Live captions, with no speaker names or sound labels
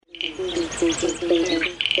You're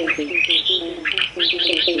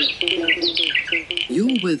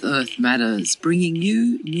with Earth Matters, bringing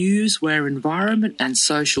you news where environment and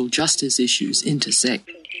social justice issues intersect.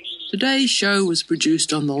 Today's show was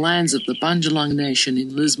produced on the lands of the Bundjalung Nation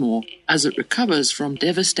in Lismore as it recovers from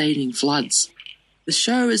devastating floods. The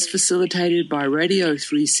show is facilitated by Radio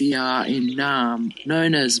 3CR in Naarm,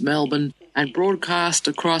 known as Melbourne, and broadcast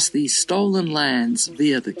across these stolen lands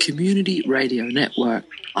via the Community Radio Network.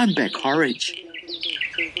 I'm Beck Horridge.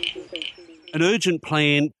 An urgent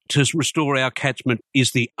plan to restore our catchment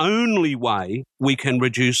is the only way we can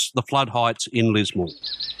reduce the flood heights in Lismore.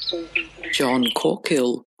 John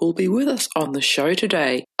Corkill will be with us on the show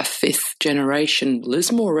today, a fifth-generation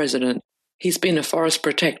Lismore resident. He's been a forest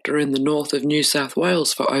protector in the north of New South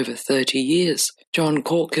Wales for over 30 years. John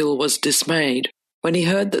Corkill was dismayed when he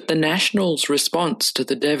heard that the Nationals' response to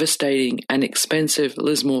the devastating and expensive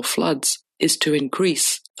Lismore floods is to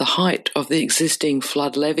increase the height of the existing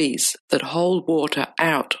flood levees that hold water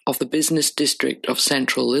out of the business district of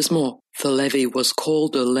central Lismore. The levee was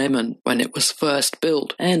called a lemon when it was first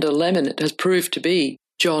built, and a lemon it has proved to be.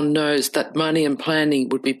 John knows that money and planning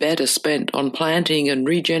would be better spent on planting and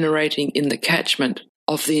regenerating in the catchment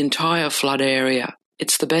of the entire flood area.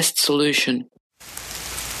 It's the best solution.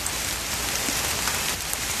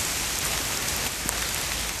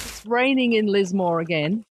 It's raining in Lismore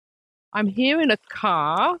again. I'm here in a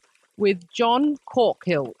car with John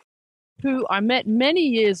Corkill, who I met many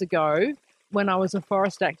years ago when I was a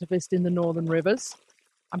forest activist in the Northern Rivers.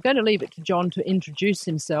 I'm going to leave it to John to introduce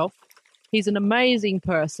himself. He's an amazing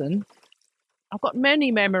person. I've got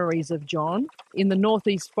many memories of John in the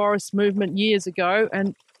Northeast Forest Movement years ago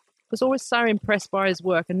and was always so impressed by his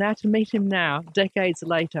work. And now to meet him now, decades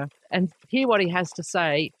later, and hear what he has to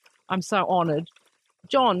say, I'm so honoured.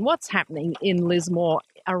 John, what's happening in Lismore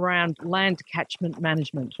around land catchment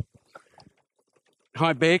management?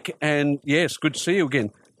 Hi, Beck, and yes, good to see you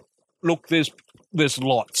again. Look, there's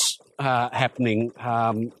lots happening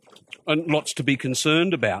and lots to be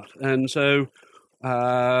concerned about. And so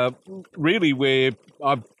really where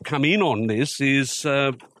I've come in on this is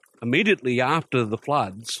immediately after the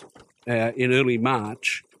floods in early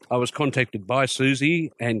March, I was contacted by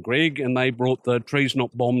Susie and Greg, and they brought the Trees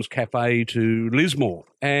Not Bombs Cafe to Lismore.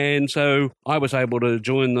 And so I was able to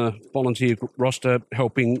join the volunteer roster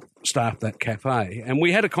helping staff that cafe. And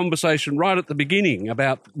we had a conversation right at the beginning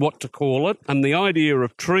about what to call it. And the idea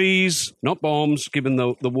of trees, not bombs, given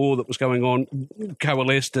the war that was going on,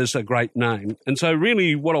 coalesced as a great name. And so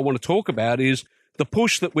really what I want to talk about is the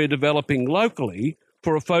push that we're developing locally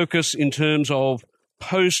for a focus in terms of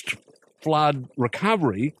post-flood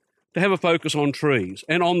recovery, to have a focus on trees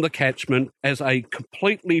and on the catchment as a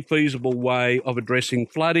completely feasible way of addressing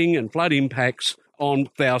flooding and flood impacts on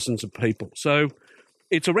thousands of people. So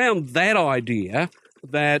it's around that idea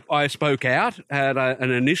that I spoke out at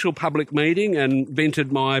an initial public meeting and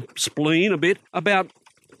vented my spleen a bit about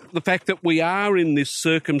the fact that we are in these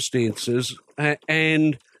circumstances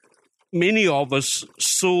and many of us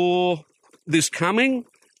saw this coming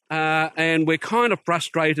and we're kind of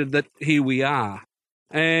frustrated that here we are.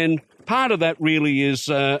 And part of that really is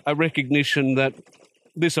a recognition that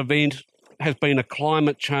this event has been a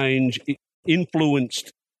climate change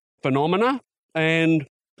influenced phenomena, and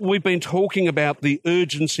we've been talking about the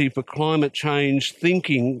urgency for climate change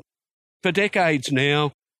thinking for decades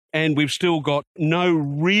now, and we've still got no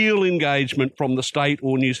real engagement from the state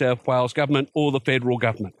or New South Wales government or the federal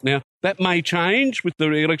government. Now, that may change with the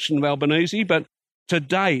re-election of Albanese, but to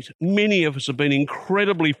date, many of us have been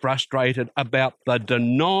incredibly frustrated about the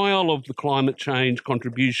denial of the climate change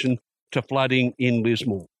contribution to flooding in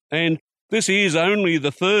Lismore. And this is only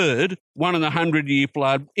the third 100-year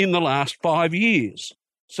flood in the last 5 years.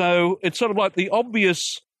 So it's sort of like the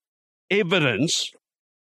obvious evidence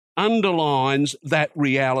underlines that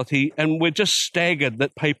reality, and we're just staggered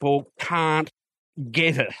that people can't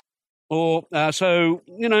get it, or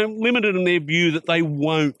limited in their view that they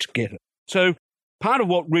won't get it. So part of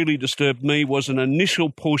what really disturbed me was an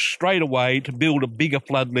initial push straight away to build a bigger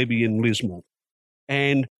flood levee in Lismore.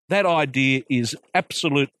 And that idea is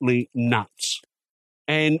absolutely nuts.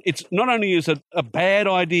 And it's not only is it a bad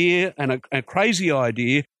idea and a crazy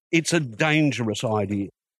idea, it's a dangerous idea.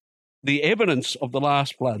 The evidence of the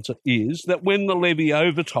last floods is that when the levee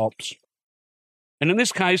overtops, and in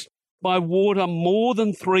this case, by water more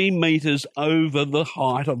than 3 metres over the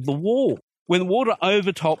height of the wall, when water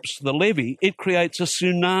overtops the levee, it creates a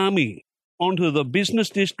tsunami onto the business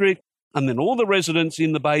district and then all the residents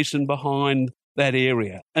in the basin behind that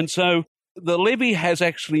area. And so the levee has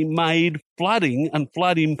actually made flooding and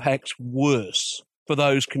flood impacts worse for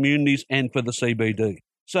those communities and for the CBD.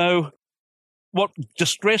 So what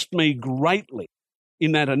distressed me greatly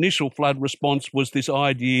in that initial flood response was this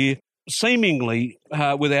idea, seemingly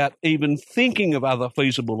without even thinking of other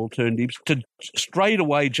feasible alternatives, to straight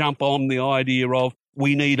away jump on the idea of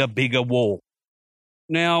we need a bigger wall.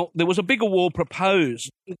 Now, there was a bigger wall proposed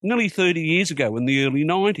nearly 30 years ago in the early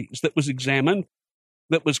 90s that was examined,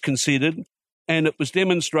 that was considered, and it was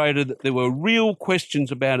demonstrated that there were real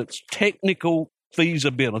questions about its technical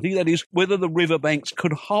feasibility, that is, whether the riverbanks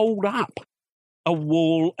could hold up a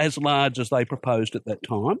wall as large as they proposed at that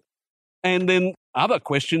time. And then other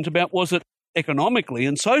questions about was it economically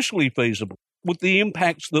and socially feasible with the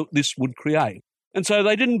impacts that this would create. And so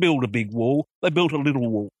they didn't build a big wall, they built a little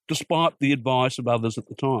wall, despite the advice of others at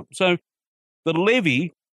the time. So the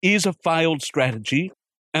levy is a failed strategy,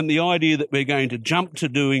 and the idea that we're going to jump to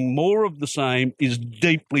doing more of the same is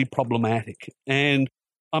deeply problematic. And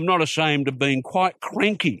I'm not ashamed of being quite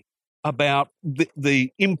cranky about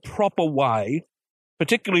the improper way,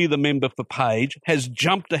 particularly the member for Page, has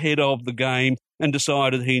jumped ahead of the game and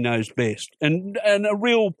decided he knows best. And a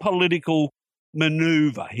real political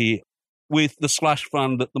manoeuvre here with the slush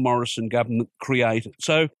fund that the Morrison government created.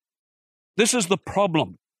 So this is the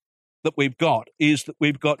problem that we've got, is that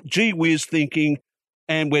we've got gee whiz thinking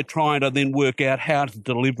and we're trying to then work out how to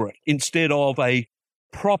deliver it instead of a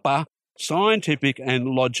proper scientific and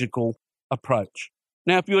logical approach.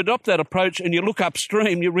 Now, if you adopt that approach and you look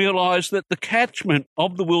upstream, you realise that the catchment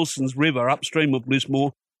of the Wilsons River upstream of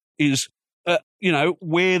Lismore is,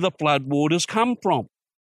 where the floodwaters come from,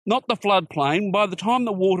 not the floodplain. By the time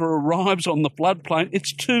the water arrives on the floodplain,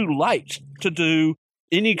 it's too late to do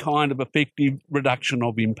any kind of effective reduction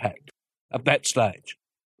of impact at that stage.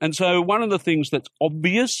 And so one of the things that's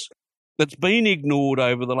obvious, that's been ignored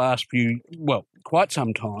over the last quite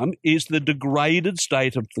some time, is the degraded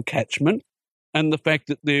state of the catchment and the fact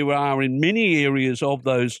that there are in many areas of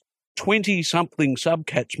those 20-something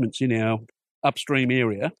subcatchments in our upstream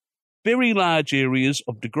area, very large areas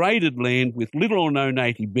of degraded land with little or no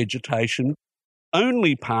native vegetation,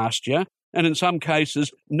 only pasture, and in some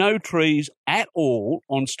cases no trees at all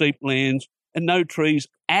on steep lands and no trees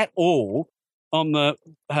at all on the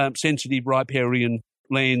sensitive riparian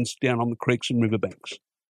lands down on the creeks and riverbanks.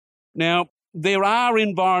 Now, there are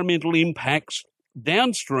environmental impacts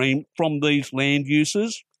downstream from these land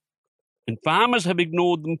uses, and farmers have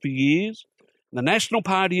ignored them for years. The National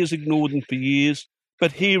Party has ignored them for years,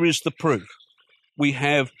 but here is the proof. We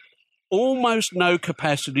have almost no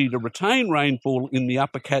capacity to retain rainfall in the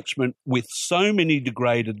upper catchment with so many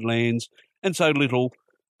degraded lands and so little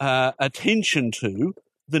attention to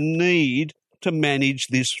the need to manage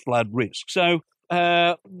this flood risk. So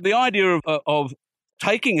the idea of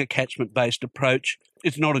taking a catchment-based approach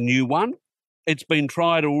is not a new one. It's been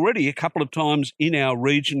tried already a couple of times in our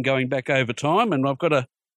region going back over time, and I've got a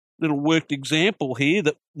little worked example here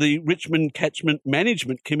that the Richmond Catchment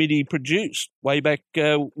Management Committee produced way back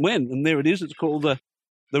when, and there it is. It's called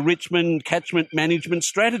the Richmond Catchment Management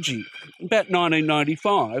Strategy, about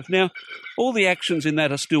 1995. Now, all the actions in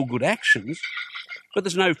that are still good actions, but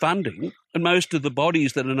there's no funding, and most of the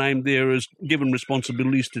bodies that are named there as given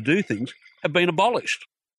responsibilities to do things have been abolished.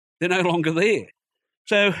 They're no longer there.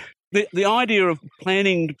 So the idea of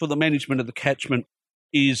planning for the management of the catchment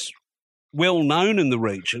is well known in the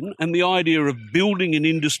region, and the idea of building an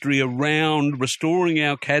industry around restoring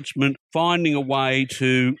our catchment, finding a way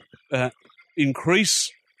to increase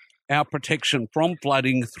our protection from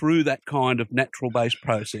flooding through that kind of natural-based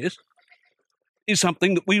process is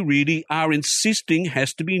something that we really are insisting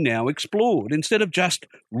has to be now explored instead of just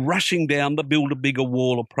rushing down the build a bigger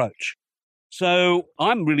wall approach. So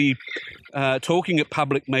I'm really talking at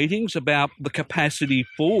public meetings about the capacity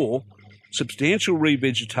for substantial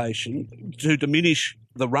revegetation to diminish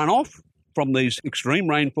the runoff from these extreme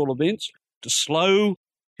rainfall events, to slow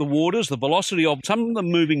the waters, the velocity of some of them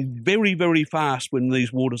moving very, very fast when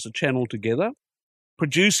these waters are channeled together,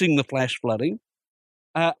 producing the flash flooding.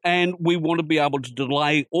 And we want to be able to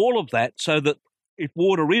delay all of that so that if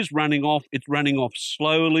water is running off, it's running off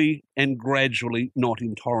slowly and gradually, not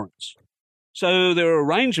in torrents. So there are a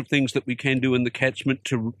range of things that we can do in the catchment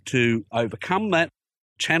to overcome that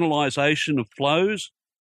channelization of flows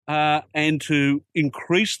and to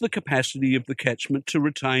increase the capacity of the catchment to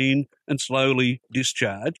retain and slowly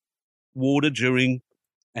discharge water during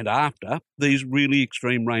and after these really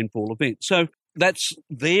extreme rainfall events. So that's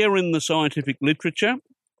there in the scientific literature.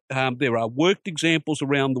 There are worked examples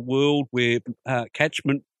around the world where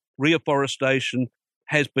catchment reforestation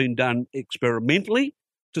has been done experimentally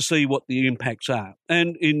to see what the impacts are.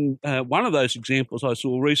 And in one of those examples I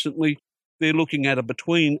saw recently, they're looking at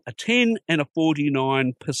between a 10 and a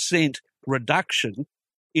 49% reduction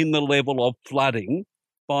in the level of flooding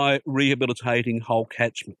by rehabilitating whole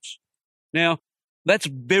catchments. Now, that's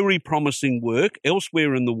very promising work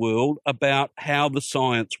elsewhere in the world about how the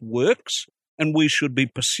science works, and we should be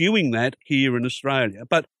pursuing that here in Australia.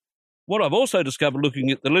 But what I've also discovered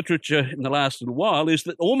looking at the literature in the last little while is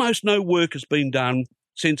that almost no work has been done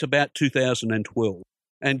since about 2012.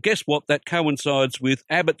 And guess what? That coincides with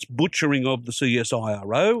Abbott's butchering of the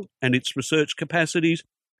CSIRO and its research capacities,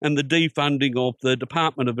 and the defunding of the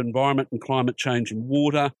Department of Environment and Climate Change and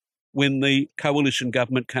Water when the coalition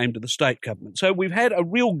government came to the state government. So we've had a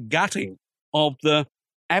real gutting of the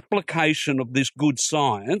application of this good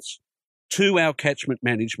science to our catchment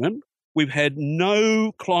management. We've had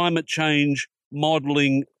no climate change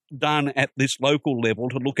modelling done at this local level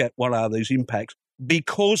to look at what are these impacts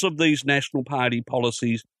because of these National Party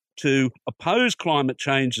policies to oppose climate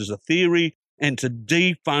change as a theory and to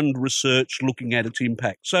defund research looking at its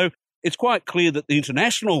impact. So it's quite clear that the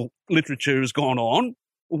international literature has gone on.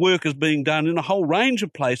 Work is being done in a whole range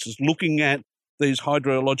of places looking at these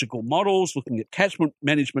hydrological models, looking at catchment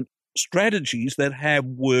management strategies that have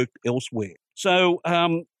worked elsewhere. So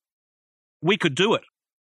we could do it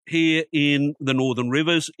here in the Northern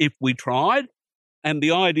Rivers if we tried. And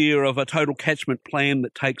the idea of a total catchment plan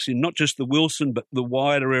that takes in not just the Wilson, but the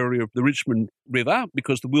wider area of the Richmond River,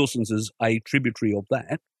 because the Wilson's is a tributary of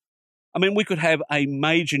that. I mean, we could have a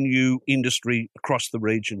major new industry across the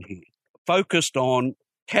region here, focused on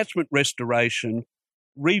catchment restoration,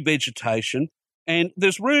 revegetation, and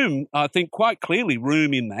there's room, I think quite clearly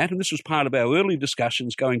room in that, and this was part of our early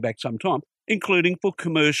discussions going back some time, including for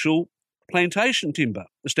commercial plantation timber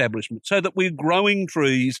establishment, so that we're growing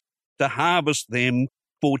trees to harvest them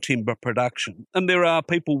for timber production. And there are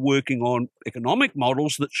people working on economic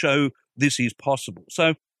models that show this is possible.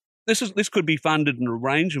 So this could be funded in a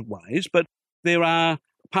range of ways, but there are,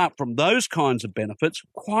 apart from those kinds of benefits,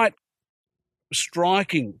 quite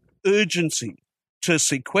striking urgency to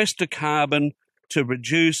sequester carbon, to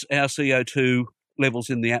reduce our CO2 levels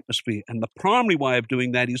in the atmosphere. And the primary way of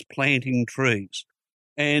doing that is planting trees.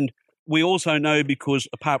 And we also know, because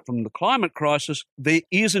apart from the climate crisis, there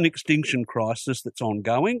is an extinction crisis that's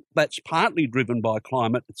ongoing. That's partly driven by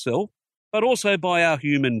climate itself, but also by our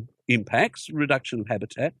human impacts, reduction of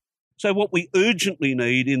habitat. So what we urgently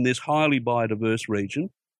need in this highly biodiverse region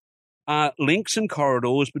are links and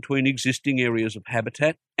corridors between existing areas of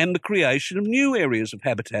habitat and the creation of new areas of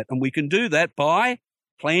habitat. And we can do that by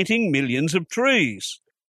planting millions of trees.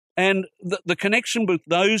 And the connection with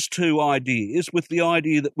those two ideas, with the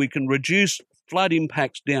idea that we can reduce flood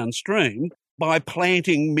impacts downstream by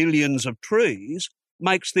planting millions of trees,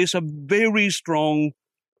 makes this a very strong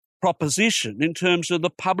proposition in terms of the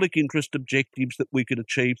public interest objectives that we could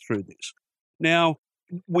achieve through this. Now,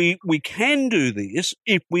 we can do this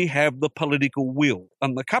if we have the political will.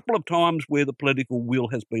 And the couple of times where the political will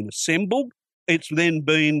has been assembled, it's then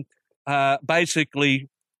been basically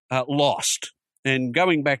lost. And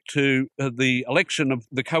going back to the election of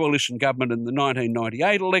the coalition government in the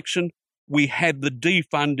 1998 election, we had the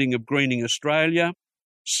defunding of Greening Australia,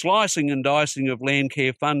 slicing and dicing of land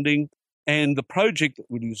care funding, and the project that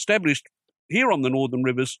we established here on the Northern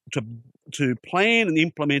Rivers to plan and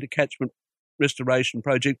implement a catchment restoration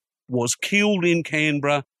project was killed in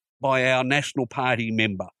Canberra by our National Party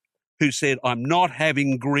member, who said, "I'm not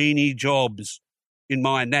having greenie jobs in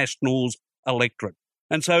my Nationals electorate."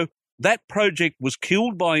 And so that project was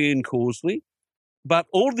killed by Ian Causley, but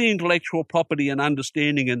all the intellectual property and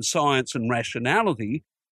understanding and science and rationality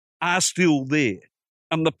are still there.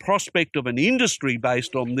 And the prospect of an industry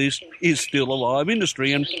based on this is still a live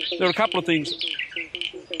industry. And there are a couple of things.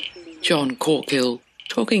 John Corkhill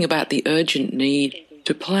talking about the urgent need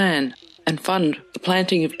to plan and fund the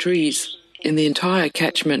planting of trees in the entire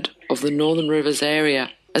catchment of the Northern Rivers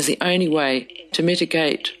area as the only way to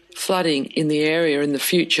mitigate flooding in the area in the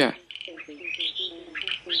future.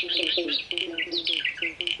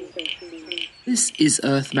 This is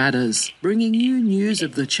Earth Matters, bringing you news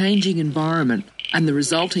of the changing environment and the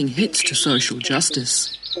resulting hits to social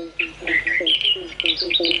justice.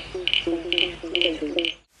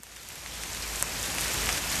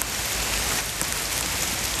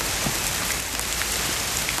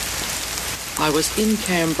 I was in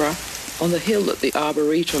Canberra on the hill at the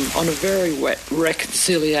Arboretum on a very wet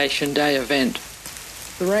Reconciliation Day event.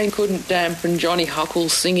 The rain couldn't dampen Johnny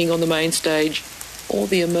Huckles singing on the main stage or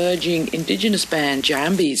the emerging Indigenous band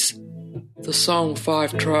Jambies. The song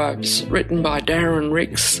Five Tribes, written by Darren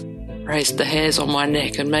Ricks, raised the hairs on my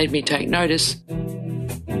neck and made me take notice.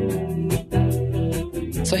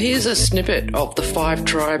 So here's a snippet of the Five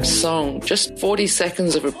Tribes song, just 40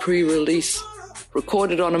 seconds of a pre-release.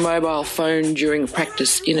 recorded on a mobile phone during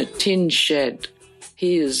practice in a tin shed.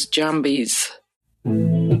 Here's Jambies.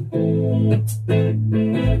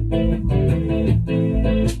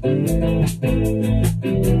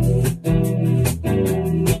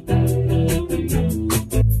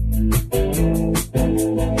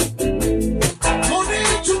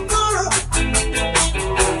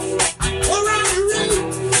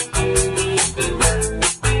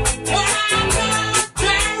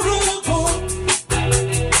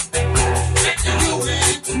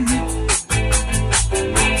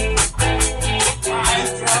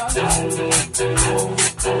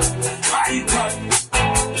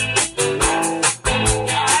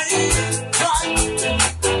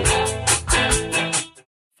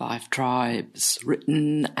 5 Tribes,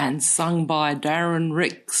 written and sung by Darren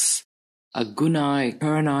Ricks, a Gunai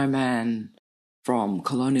Kurnai man from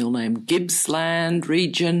colonial name Gippsland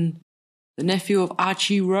region, the nephew of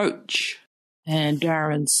Archie Roach, and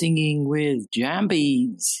Darren singing with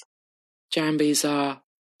Jambies. Jambies are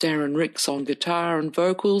Darren Ricks on guitar and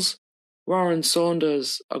vocals, Warren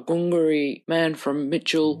Saunders, a Gungari man from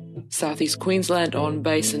Mitchell, southeast Queensland, on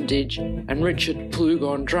bass and didge, and Richard Plug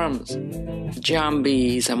on drums.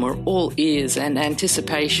 Jambies, and we're all ears and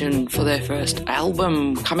anticipation for their first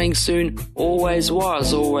album coming soon. Always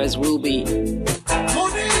was, always will be.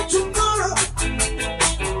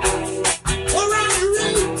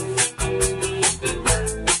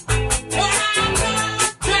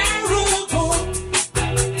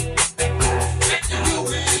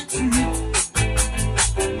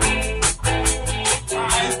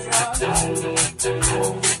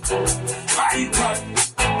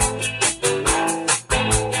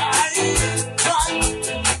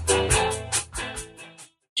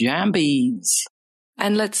 Jambies.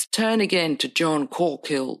 And let's turn again to John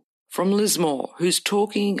Corkill from Lismore, who's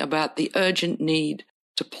talking about the urgent need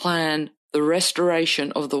to plan the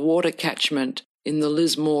restoration of the water catchment in the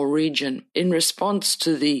Lismore region in response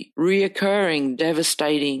to the reoccurring,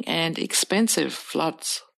 devastating and expensive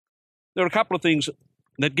floods. There are a couple of things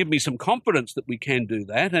that give me some confidence that we can do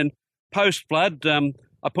that. And post-flood,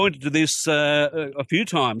 I pointed to this a few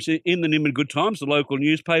times in the Nimbin Good Times, the local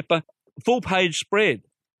newspaper, full-page spread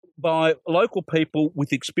by local people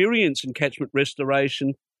with experience in catchment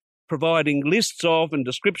restoration, providing lists of and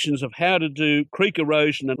descriptions of how to do creek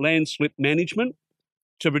erosion and landslip management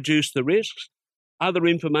to reduce the risks, other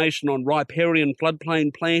information on riparian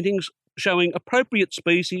floodplain plantings showing appropriate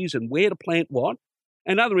species and where to plant what,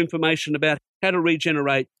 and other information about how to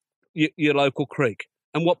regenerate your local creek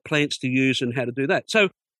and what plants to use and how to do that. So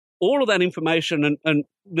all of that information, and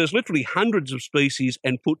there's literally hundreds of species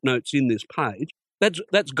and footnotes in this page,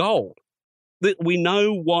 that's gold. We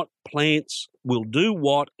know what plants will do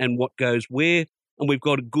what and what goes where, and we've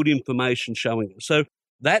got good information showing us. So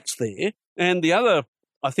that's there. And the other,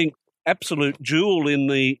 I think, absolute jewel in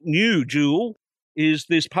the new jewel is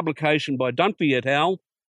this publication by Dunphy et al.,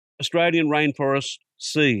 Australian Rainforest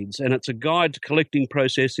Seeds, and it's a guide to collecting,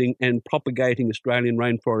 processing and propagating Australian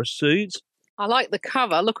rainforest seeds. I like the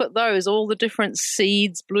cover. Look at those, all the different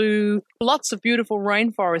seeds, blue, lots of beautiful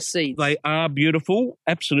rainforest seeds. They are beautiful,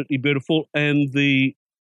 absolutely beautiful. And the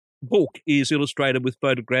book is illustrated with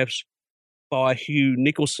photographs by Hugh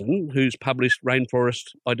Nicholson, who's published rainforest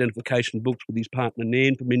identification books with his partner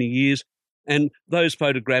Nan for many years. And those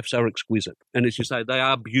photographs are exquisite. And as you say, they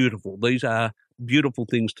are beautiful. These are beautiful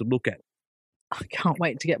things to look at. I can't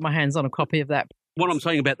wait to get my hands on a copy of that. What I'm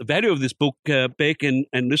saying about the value of this book, Beck and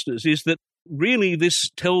listeners, is that really this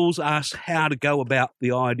tells us how to go about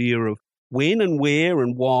the idea of when and where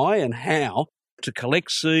and why and how to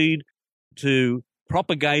collect seed, to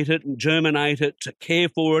propagate it and germinate it, to care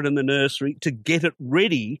for it in the nursery, to get it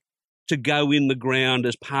ready to go in the ground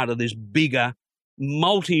as part of this bigger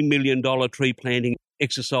multi-million-dollar tree planting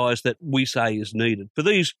exercise that we say is needed for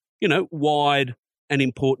these, wide and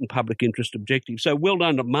important public interest objectives. So well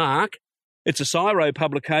done to Mark. It's a CSIRO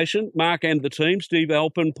publication. Mark and the team, Steve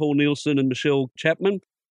Alpin, Paul Nielsen and Michelle Chapman,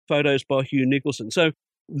 photos by Hugh Nicholson. So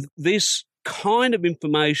this kind of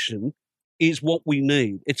information is what we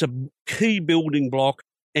need. It's a key building block,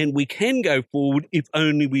 and we can go forward if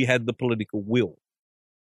only we had the political will.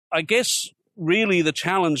 I guess really the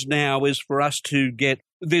challenge now is for us to get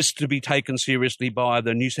this to be taken seriously by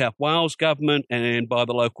the New South Wales government and by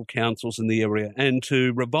the local councils in the area, and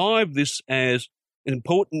to revive this as an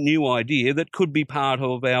important new idea that could be part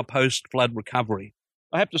of our post-flood recovery.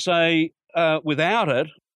 I have to say, without it,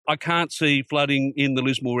 I can't see flooding in the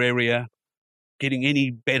Lismore area getting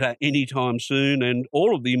any better anytime soon, and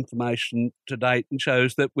all of the information to date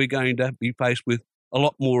shows that we're going to be faced with a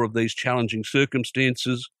lot more of these challenging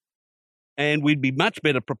circumstances. and we'd be much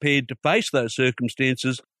better prepared to face those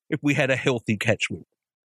circumstances if we had a healthy catchment.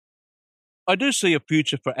 I do see a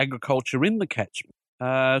future for agriculture in the catchment.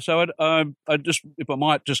 So I just, if I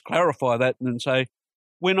might just clarify that and say,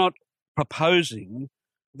 we're not proposing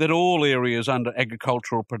that all areas under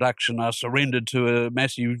agricultural production are surrendered to a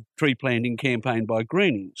massive tree planting campaign by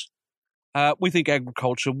greenies. We think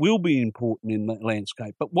agriculture will be important in the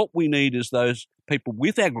landscape, but what we need is those people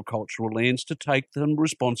with agricultural lands to take some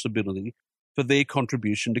responsibility for their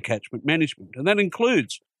contribution to catchment management. And that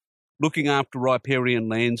includes looking after riparian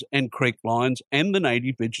lands and creek lines and the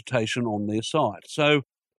native vegetation on their site. So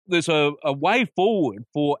there's a way forward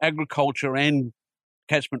for agriculture and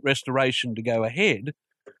catchment restoration to go ahead,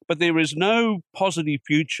 but there is no positive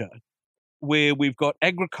future where we've got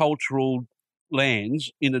agricultural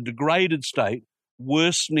lands in a degraded state,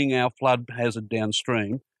 worsening our flood hazard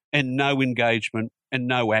downstream, and no engagement and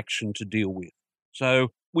no action to deal with.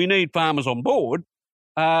 So we need farmers on board,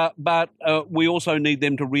 but we also need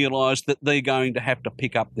them to realise that they're going to have to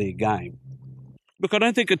pick up their game. Look, I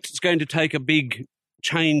don't think it's going to take a big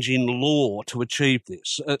change in law to achieve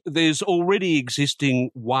this. There's already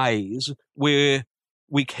existing ways where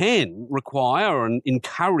we can require and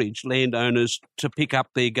encourage landowners to pick up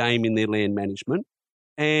their game in their land management,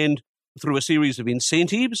 and through a series of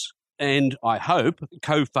incentives and, I hope,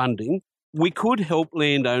 co-funding, we could help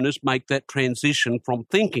landowners make that transition from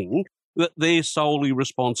thinking that they're solely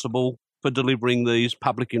responsible for delivering these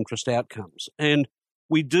public interest outcomes. And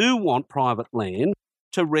we do want private land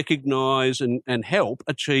to recognise and help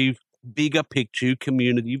achieve bigger picture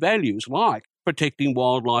community values like protecting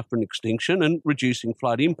wildlife from extinction and reducing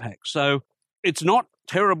flood impacts. So it's not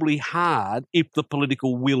terribly hard if the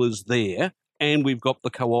political will is there and we've got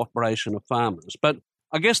the cooperation of farmers. But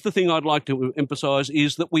I guess the thing I'd like to emphasise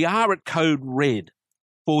is that we are at code red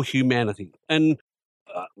for humanity. And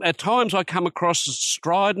at times I come across as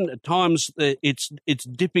strident, at times it's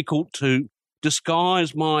difficult to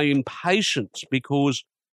disguise my impatience because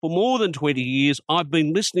for more than 20 years I've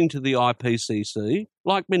been listening to the IPCC,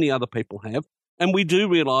 like many other people have, and we do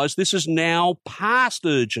realise this is now past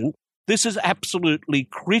urgent, this is absolutely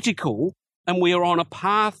critical, and we are on a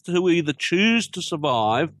path to either choose to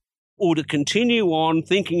survive or to continue on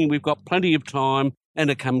thinking we've got plenty of time and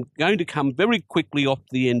are going to come very quickly off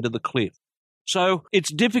the end of the cliff. So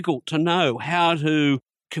it's difficult to know how to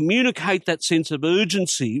communicate that sense of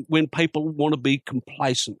urgency when people want to be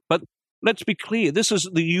complacent. But let's be clear, this is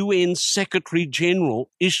the UN Secretary General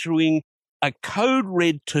issuing a code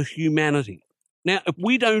red to humanity. Now, if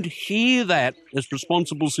we don't hear that as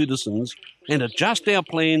responsible citizens and adjust our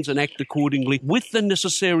plans and act accordingly with the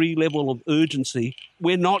necessary level of urgency,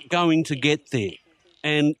 we're not going to get there.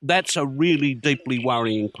 And that's a really deeply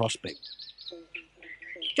worrying prospect.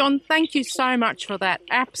 John, thank you so much for that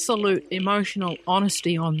absolute emotional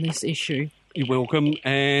honesty on this issue. You're welcome.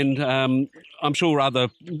 And I'm sure other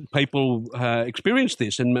people experience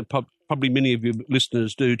this, and probably many of your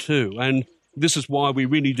listeners do too. And this is why we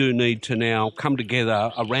really do need to now come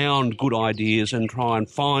together around good ideas and try and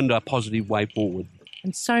find a positive way forward.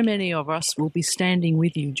 And so many of us will be standing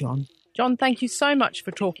with you, John. John, thank you so much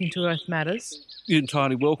for talking to Earth Matters. You're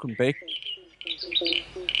entirely welcome, Beck.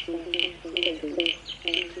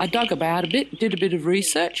 I dug about a bit, did a bit of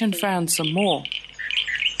research and found some more.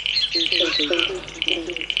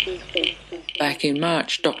 Back in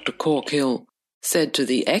March, Dr. Corkhill said to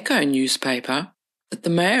the Echo newspaper that the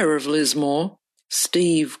mayor of Lismore,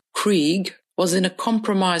 Steve Krieg, was in a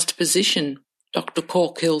compromised position. Dr.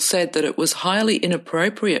 Corkhill said that it was highly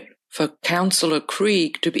inappropriate for Councillor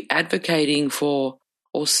Krieg to be advocating for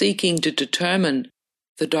or seeking to determine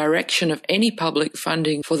the direction of any public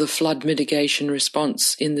funding for the flood mitigation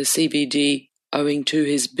response in the CBD owing to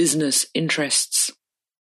his business interests.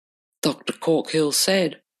 Dr. Corkhill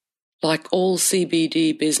said, like all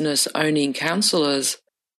CBD business-owning councillors,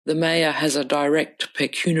 the mayor has a direct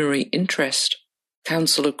pecuniary interest.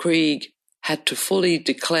 Councillor Krieg had to fully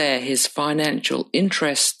declare his financial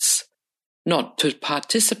interests, not to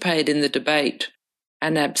participate in the debate,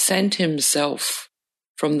 and absent himself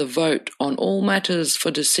from the vote on all matters for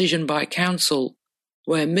decision by council,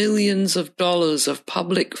 where millions of dollars of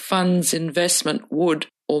public funds investment would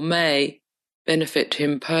or may benefit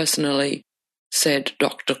him personally, said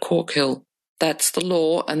Dr. Corkhill. That's the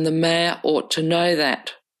law, and the mayor ought to know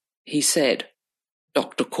that, he said.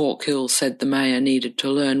 Dr. Corkhill said the mayor needed to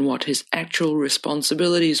learn what his actual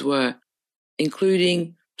responsibilities were,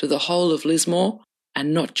 including to the whole of Lismore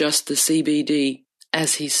and not just the CBD,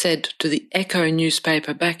 as he said to the Echo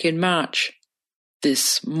newspaper back in March.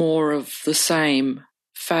 This more of the same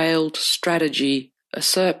failed strategy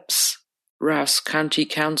usurps Rouse County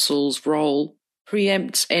Council's role,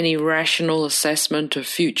 preempts any rational assessment of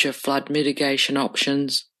future flood mitigation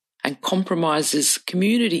options, and compromises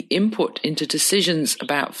community input into decisions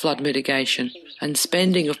about flood mitigation and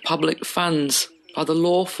spending of public funds by the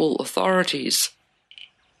lawful authorities.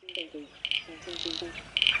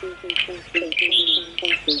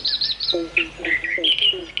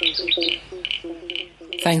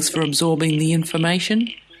 Thanks for absorbing the information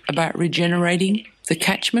about regenerating the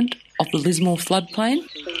catchment of the Lismore floodplain.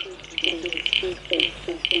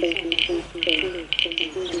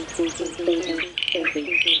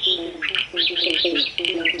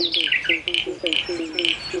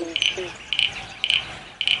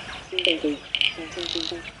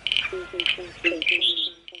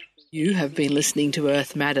 You have been listening to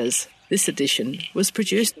Earth Matters. This edition was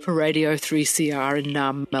produced for Radio 3CR in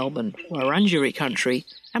Naarm, Melbourne, Wurundjeri country,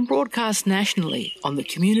 and broadcast nationally on the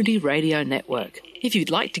Community Radio Network. If you'd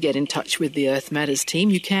like to get in touch with the Earth Matters team,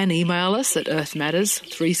 you can email us at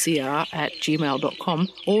earthmatters3cr@gmail.com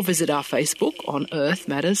or visit our Facebook on Earth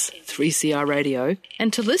Matters 3CR Radio.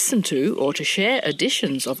 And to listen to or to share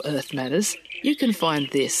editions of Earth Matters, you can find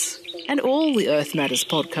this and all the Earth Matters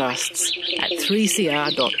podcasts at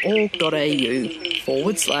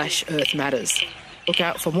 3cr.org.au/Earth Matters. Look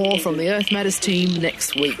out for more from the Earth Matters team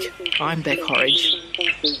next week. I'm Beck Horridge.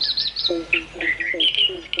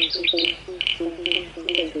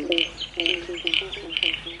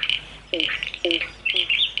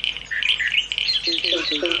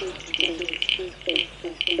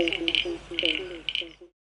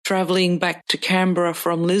 Travelling back to Canberra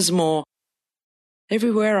from Lismore,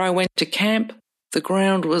 everywhere I went to camp, the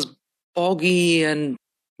ground was boggy and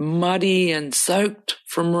muddy and soaked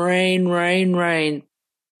from rain.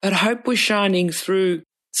 But hope was shining through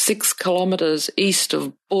 6 kilometres east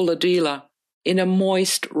of Bulahdelah in a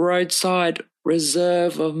moist roadside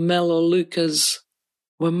reserve of melaleucas,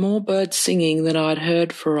 were more birds singing than I'd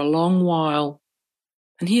heard for a long while.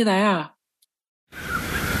 And here they are.